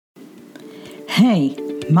Hey,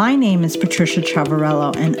 my name is Patricia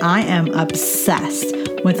Chavarello, and I am obsessed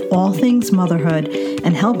with all things motherhood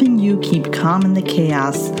and helping you keep calm in the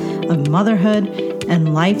chaos of motherhood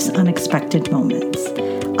and life's unexpected moments.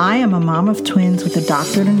 I am a mom of twins with a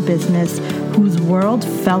doctorate in business whose world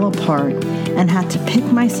fell apart and had to pick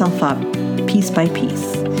myself up piece by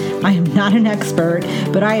piece. I am not an expert,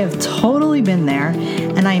 but I have totally been there,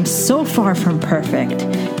 and I am so far from perfect,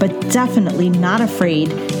 but definitely not afraid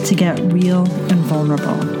to get real and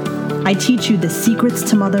vulnerable. I teach you the secrets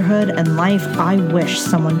to motherhood and life I wish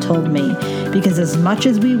someone told me, because as much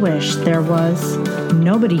as we wish there was,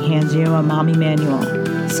 nobody hands you a mommy manual.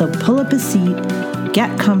 So pull up a seat,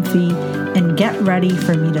 get comfy, and get ready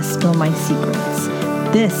for me to spill my secrets.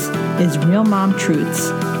 This is Real Mom Truths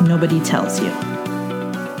Nobody Tells You.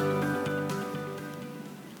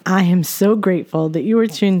 I am so grateful that you were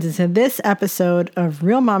tuned into this episode of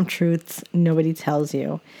Real Mom Truths Nobody Tells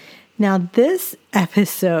You. Now, this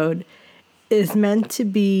episode is meant to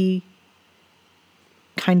be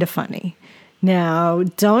kind of funny. Now,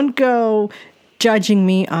 don't go judging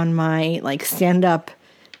me on my stand-up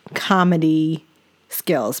comedy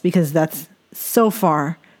skills, because that's so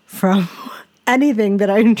far from anything that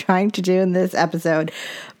I'm trying to do in this episode.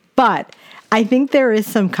 But I think there is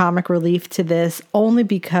some comic relief to this, only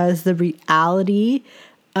because the reality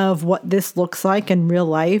of what this looks like in real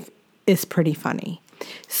life is pretty funny.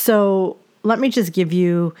 So let me just give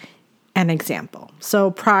you an example.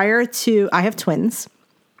 So I have twins.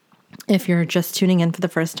 If you're just tuning in for the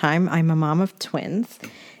first time, I'm a mom of twins.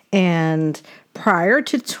 And prior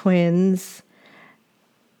to twins,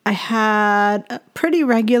 I had a pretty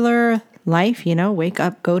regular life, wake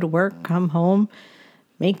up, go to work, come home,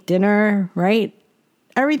 make dinner, right?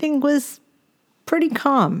 Everything was pretty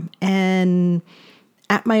calm and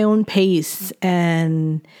at my own pace.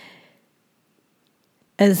 And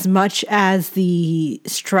as much as the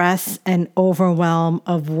stress and overwhelm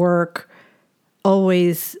of work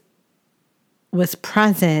always was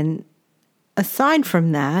present, aside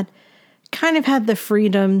from that, kind of had the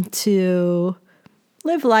freedom to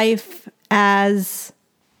live life as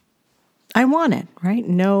I wanted, right?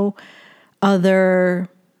 No other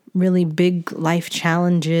really big life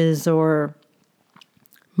challenges or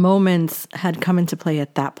moments had come into play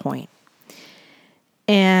at that point.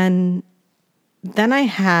 And then I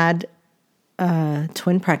had a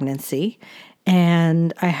twin pregnancy,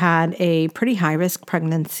 and I had a pretty high-risk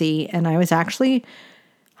pregnancy, and I was actually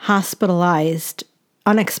hospitalized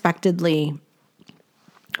unexpectedly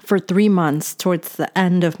for 3 months towards the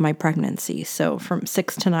end of my pregnancy. So from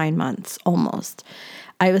 6 to 9 months almost,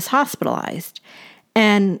 I was hospitalized.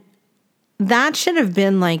 And that should have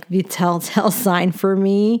been the telltale sign for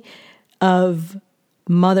me of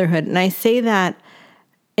motherhood. And I say that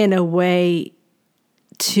in a way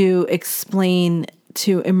to explain,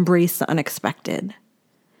 to embrace the unexpected,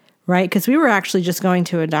 right? Because we were actually just going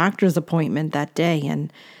to a doctor's appointment that day,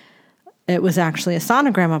 and it was actually a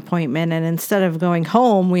sonogram appointment. And instead of going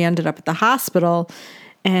home, we ended up at the hospital.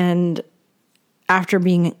 And after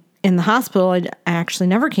being in the hospital, I actually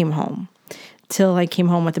never came home till I came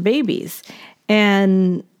home with the babies.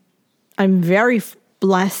 And I'm very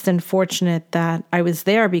blessed and fortunate that I was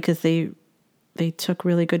there, because they took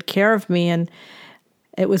really good care of me, and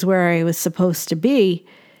it was where I was supposed to be.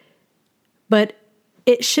 But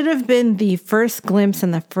it should have been the first glimpse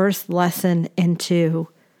and the first lesson into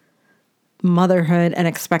motherhood and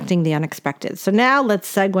expecting the unexpected. So now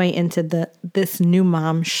let's segue into this new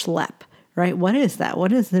mom schlep, right? What is that?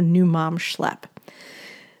 What is the new mom schlep?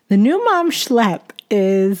 The new mom schlep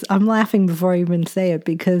is, I'm laughing before I even say it,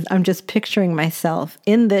 because I'm just picturing myself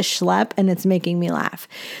in this schlep and it's making me laugh.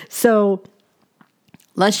 So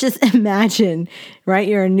let's just imagine, right?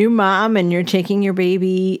 You're a new mom and you're taking your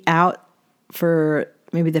baby out for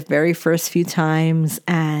maybe the very first few times,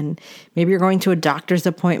 and maybe you're going to a doctor's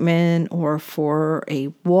appointment or for a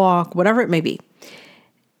walk, whatever it may be.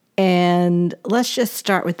 And let's just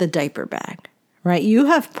start with the diaper bag, right? You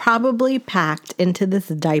have probably packed into this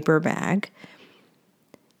diaper bag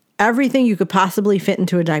everything you could possibly fit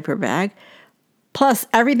into a diaper bag, plus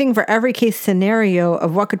everything for every case scenario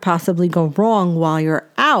of what could possibly go wrong while you're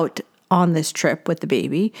out on this trip with the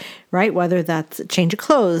baby, right? Whether that's a change of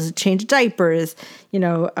clothes, change of diapers,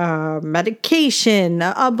 medication,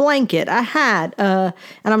 a blanket, a hat. And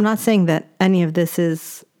I'm not saying that any of this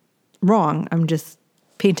is wrong. I'm just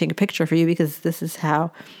painting a picture for you, because this is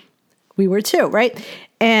how we were too, right?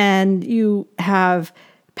 And you have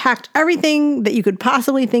packed everything that you could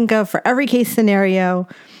possibly think of for every case scenario,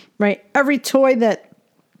 right? Every toy that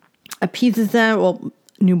appeases them. Well,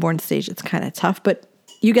 newborn stage, it's kind of tough, but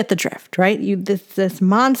you get the drift, right? This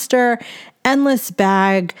monster endless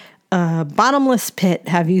bag, bottomless pit,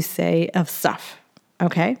 have you say, of stuff.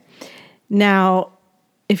 Okay. Now,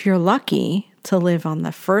 if you're lucky to live on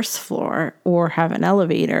the first floor or have an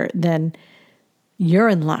elevator, then you're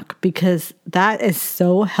in luck, because that is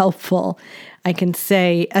so helpful. I can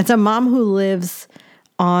say, as a mom who lives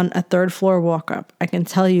on a third floor walk up, I can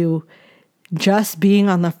tell you, just being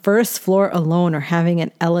on the first floor alone or having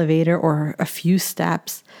an elevator or a few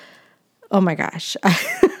steps, oh my gosh.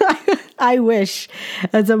 I wish,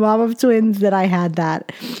 as a mom of twins, that I had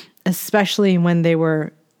that, especially when they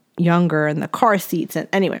were younger in the car seats. And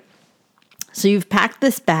anyway, so you've packed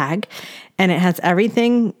this bag and it has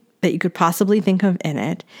everything that you could possibly think of in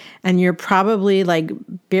it. And you're probably like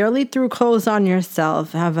barely threw clothes on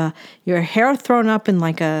yourself, have your hair thrown up in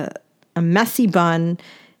like a messy bun.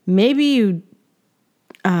 Maybe you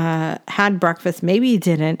had breakfast, maybe you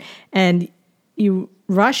didn't. And you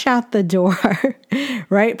rush out the door,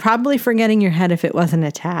 right? Probably forgetting your head if it wasn't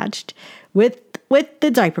attached, with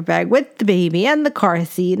the diaper bag, with the baby and the car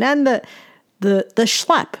seat and the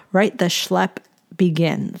schlep, right? The schlep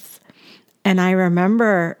begins. And I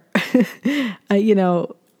remember, I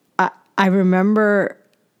remember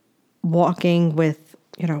walking with,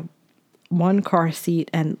 one car seat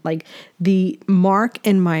and like the mark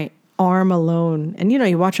in my arm alone. And,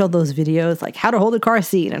 you watch all those videos, like how to hold a car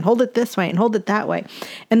seat and hold it this way and hold it that way.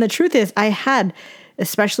 And the truth is, I had,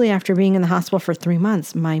 especially after being in the hospital for 3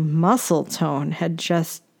 months, my muscle tone had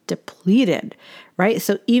just depleted, right?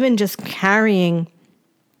 So even just carrying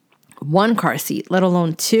one car seat, let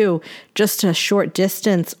alone two, just a short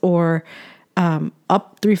distance or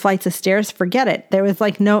up 3 flights of stairs, forget it. There was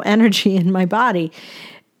like no energy in my body.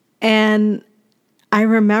 And I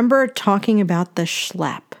remember talking about the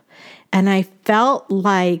schlep, and I felt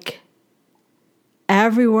like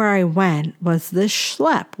everywhere I went was this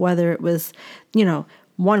schlep, whether it was,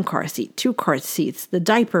 one car seat, 2 car seats, the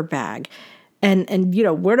diaper bag, and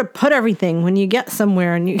where to put everything when you get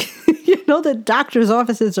somewhere. And the doctor's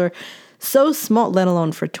offices are so small, let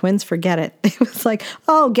alone for twins, forget it. It was like,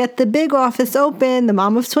 oh, get the big office open. The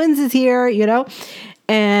mom of twins is here,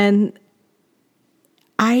 and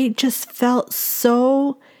I just felt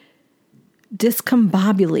so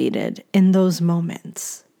discombobulated in those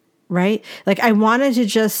moments, right? Like I wanted to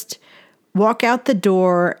just walk out the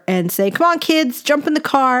door and say, come on, kids, jump in the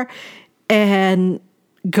car and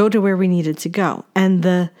go to where we needed to go. And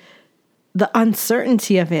the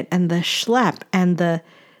uncertainty of it and the schlep and the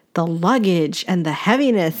luggage and the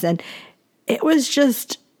heaviness, and it was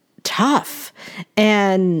just tough.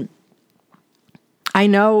 And I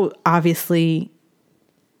know, obviously,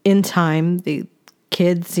 in time, the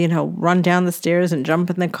kids, run down the stairs and jump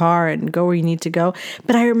in the car and go where you need to go.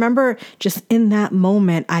 But I remember just in that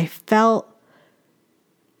moment, I felt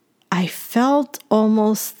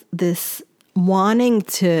almost this wanting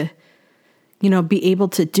to, be able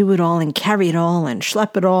to do it all and carry it all and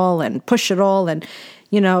schlep it all and push it all and,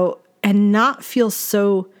 and not feel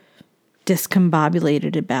so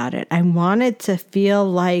discombobulated about it. I wanted to feel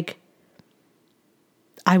like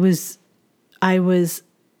I was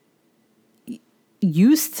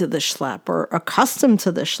used to the schlep or accustomed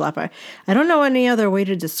to the schlep. I don't know any other way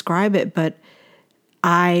to describe it, but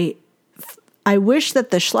I wish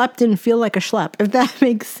that the schlep didn't feel like a schlep, if that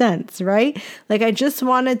makes sense, right? Like I just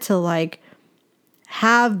wanted to like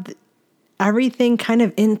have everything kind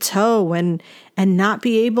of in tow and not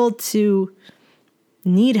be able to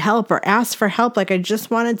need help or ask for help. Like I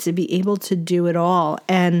just wanted to be able to do it all.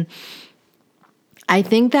 And I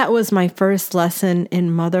think that was my first lesson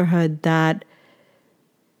in motherhood, that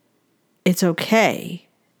it's okay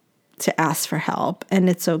to ask for help and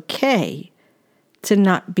it's okay to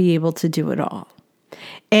not be able to do it all.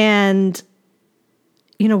 And,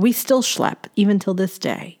 we still schlep even till this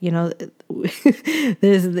day.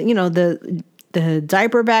 There's, the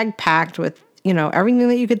diaper bag packed with, everything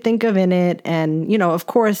that you could think of in it. And, of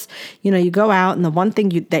course, you go out and the one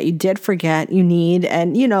thing that you did forget you need,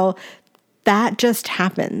 and, that just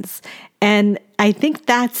happens. And I think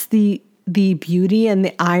that's the beauty and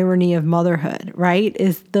the irony of motherhood, right?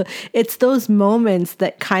 It's those moments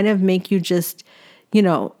that kind of make you just,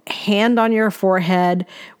 hand on your forehead,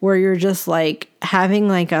 where you're just like having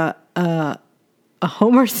like a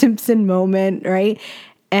Homer Simpson moment, right?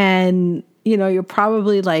 And, you're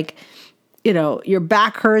probably like, your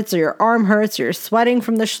back hurts or your arm hurts, or you're sweating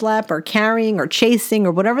from the schlep or carrying or chasing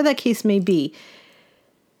or whatever that case may be.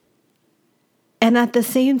 And at the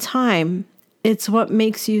same time, it's what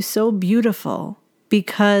makes you so beautiful,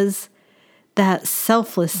 because that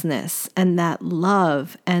selflessness and that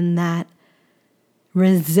love and that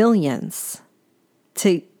resilience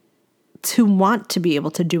to to want to be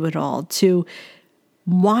able to do it all, to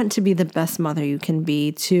want to be the best mother you can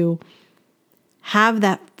be, to have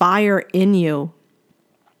that fire in you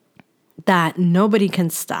that nobody can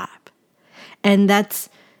stop. And that's,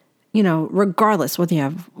 regardless whether you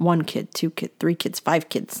have 1 kid, 2 kids, 3 kids, 5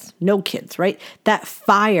 kids, no kids, right? That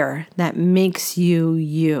fire that makes you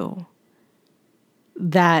you,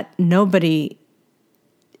 that nobody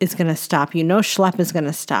is going to stop you. No schlep is going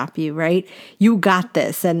to stop you, right? You got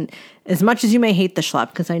this. And as much as you may hate the schlep,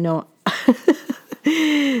 because I know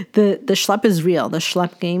the schlep is real. The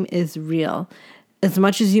schlep game is real. As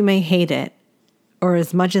much as you may hate it, or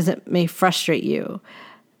as much as it may frustrate you,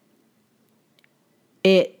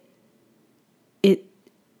 it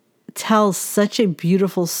tells such a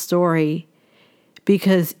beautiful story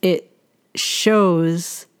because it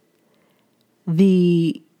shows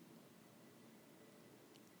the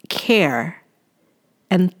care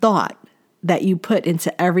and thought that you put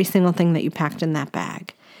into every single thing that you packed in that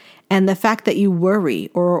bag. And the fact that you worry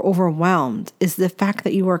or are overwhelmed is the fact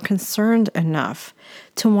that you are concerned enough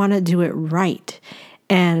to want to do it right.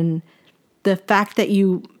 And the fact that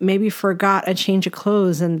you maybe forgot a change of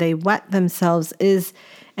clothes and they wet themselves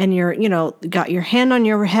and you're, got your hand on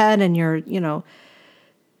your head and you're,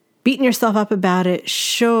 beating yourself up about it,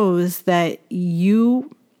 shows that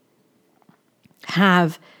you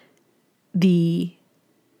have the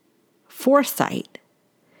foresight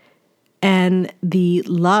and the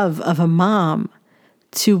love of a mom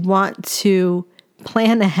to want to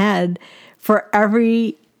plan ahead for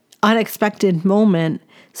every unexpected moment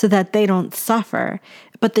so that they don't suffer.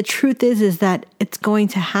 But the truth is that it's going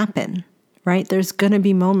to happen, right? There's going to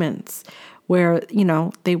be moments where,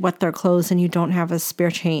 they wet their clothes and you don't have a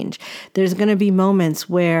spare change. There's going to be moments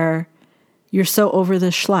where you're so over the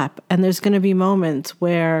schlep. And there's going to be moments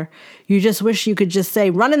where you just wish you could just say,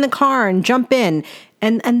 run in the car and jump in.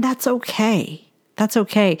 And that's okay. That's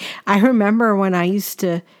okay. I remember when I used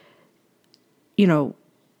to,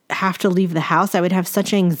 have to leave the house, I would have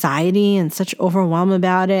such anxiety and such overwhelm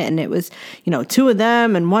about it. And it was, 2 of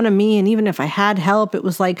them and 1 of me. And even if I had help, it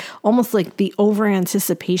was like almost like the over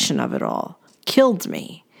anticipation of it all killed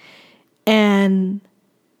me. And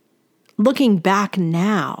looking back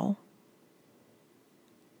now,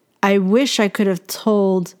 I wish I could have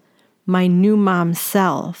told my new mom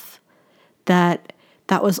self that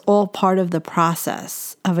was all part of the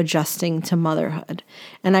process of adjusting to motherhood.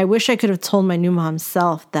 And I wish I could have told my new mom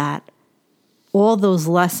self that all those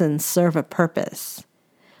lessons serve a purpose.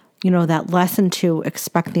 That lesson to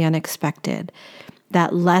expect the unexpected,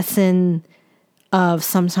 that lesson of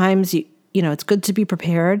sometimes it's good to be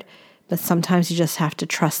prepared, but sometimes you just have to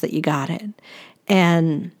trust that you got it.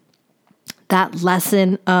 And that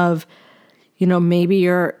lesson of, maybe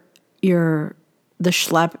the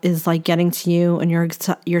schlep is like getting to you and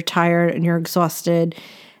you're tired and you're exhausted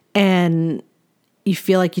and you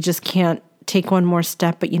feel like you just can't take one more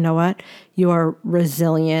step, but you know what? You are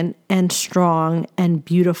resilient and strong and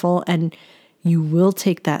beautiful, and you will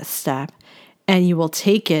take that step and you will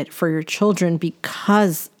take it for your children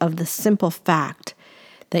because of the simple fact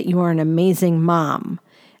that you are an amazing mom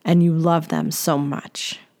and you love them so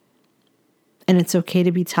much. And it's okay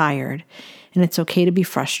to be tired, and it's okay to be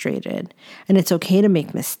frustrated, and it's okay to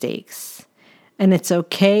make mistakes, and it's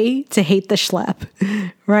okay to hate the schlep,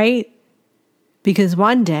 right? Because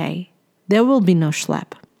one day there will be no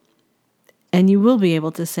schlep, and you will be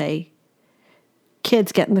able to say,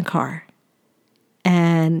 kids, get in the car.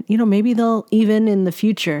 And, maybe they'll even in the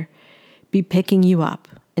future be picking you up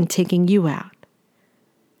and taking you out,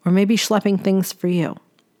 or maybe schlepping things for you.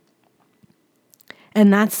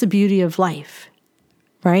 And that's the beauty of life,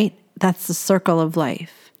 right? That's the circle of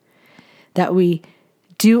life. That we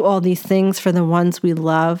do all these things for the ones we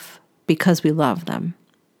love because we love them.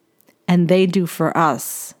 And they do for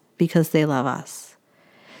us because they love us.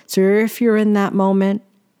 So if you're in that moment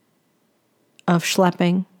of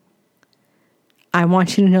schlepping, I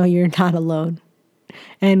want you to know you're not alone.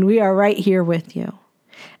 And we are right here with you.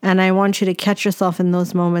 And I want you to catch yourself in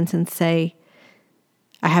those moments and say,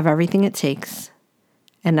 I have everything it takes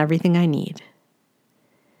and everything I need.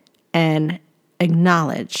 And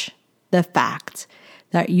acknowledge the fact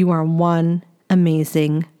that you are one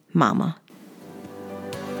amazing mama.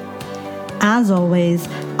 As always,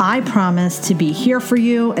 I promise to be here for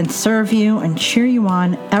you and serve you and cheer you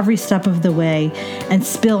on every step of the way and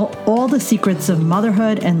spill all the secrets of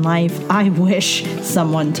motherhood and life I wish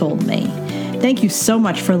someone told me. Thank you so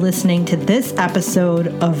much for listening to this episode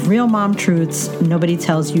of Real Mom Truths Nobody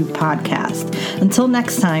Tells You podcast. Until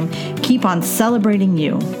next time, keep on celebrating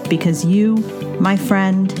you because you, my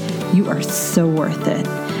friend, you are so worth it.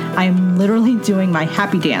 I'm literally doing my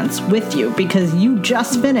happy dance with you because you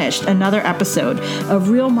just finished another episode of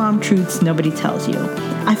Real Mom Truths Nobody Tells You.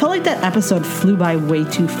 I felt like that episode flew by way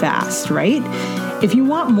too fast, right? If you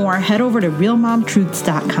want more, head over to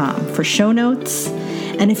realmomtruths.com for show notes.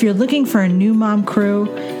 And if you're looking for a new mom crew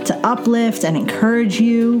to uplift and encourage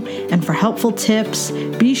you and for helpful tips,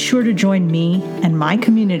 be sure to join me and my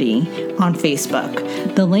community on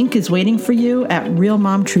Facebook. The link is waiting for you at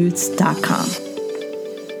realmomtruths.com.